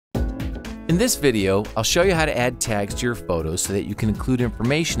In this video, I'll show you how to add tags to your photos so that you can include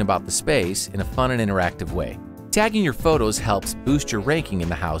information about the space in a fun and interactive way. Tagging your photos helps boost your ranking in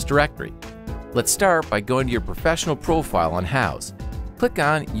the Houzz directory. Let's start by going to your professional profile on Houzz. Click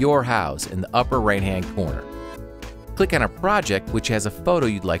on Your Houzz in the upper right-hand corner. Click on a project which has a photo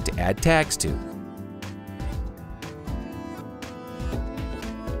you'd like to add tags to.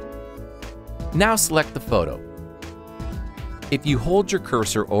 Now select the photo. If you hold your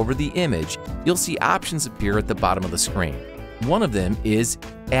cursor over the image, you'll see options appear at the bottom of the screen. One of them is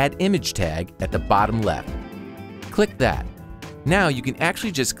Add Image Tag at the bottom left. Click that. Now you can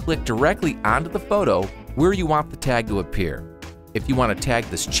actually just click directly onto the photo where you want the tag to appear. If you want to tag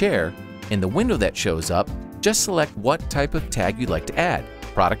this chair, in the window that shows up, just select what type of tag you'd like to add,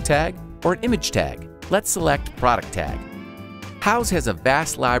 product tag or an image tag. Let's select product tag. Houzz has a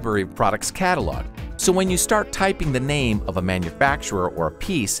vast library of products catalog, so when you start typing the name of a manufacturer or a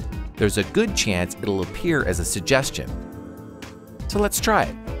piece, there's a good chance it'll appear as a suggestion. So let's try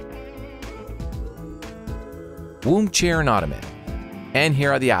it. Womb chair and ottoman. And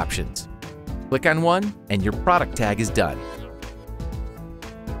here are the options. Click on one and your product tag is done.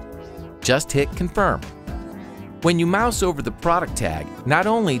 Just hit confirm. When you mouse over the product tag, not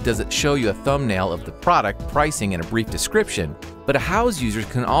only does it show you a thumbnail of the product, pricing, and a brief description, but a Houzz user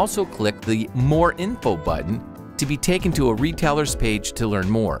can also click the More Info button to be taken to a retailer's page to learn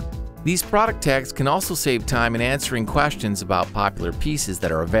more. These product tags can also save time in answering questions about popular pieces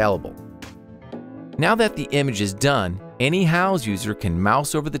that are available. Now that the image is done, any Houzz user can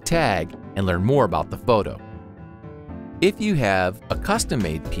mouse over the tag and learn more about the photo. If you have a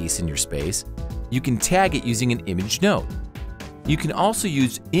custom-made piece in your space, you can tag it using an image note. You can also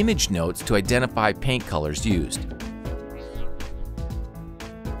use image notes to identify paint colors used.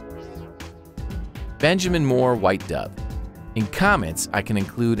 Benjamin Moore White Dove. In comments, I can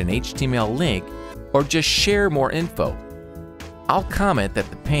include an HTML link or just share more info. I'll comment that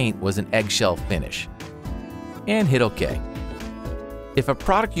the paint was an eggshell finish and hit OK. If a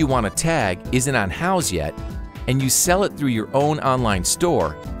product you want to tag isn't on Houzz yet and you sell it through your own online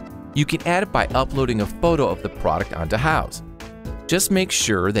store, you can add it by uploading a photo of the product onto Houzz. Just make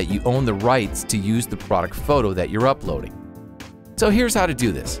sure that you own the rights to use the product photo that you're uploading. So here's how to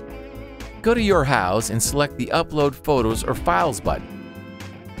do this. Go to Your Houzz and select the Upload Photos or Files button.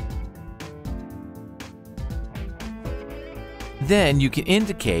 Then you can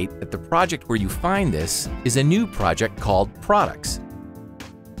indicate that the project where you find this is a new project called Products.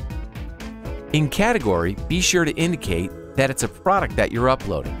 In Category, be sure to indicate that it's a product that you're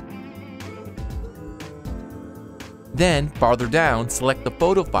uploading. Then, farther down, select the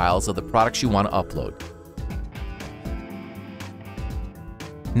photo files of the products you want to upload.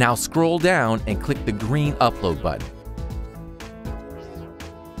 Now scroll down and click the green Upload button.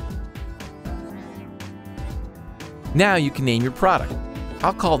 Now you can name your product.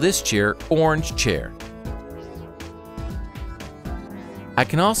 I'll call this chair Orange Chair. I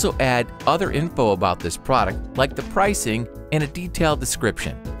can also add other info about this product, like the pricing and a detailed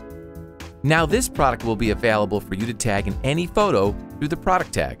description. Now this product will be available for you to tag in any photo through the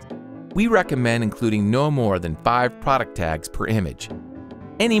product tags. We recommend including no more than 5 product tags per image.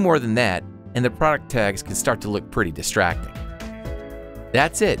 Any more than that, and the product tags can start to look pretty distracting.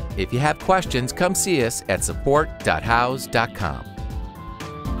 That's it. If you have questions, come see us at support.houzz.com.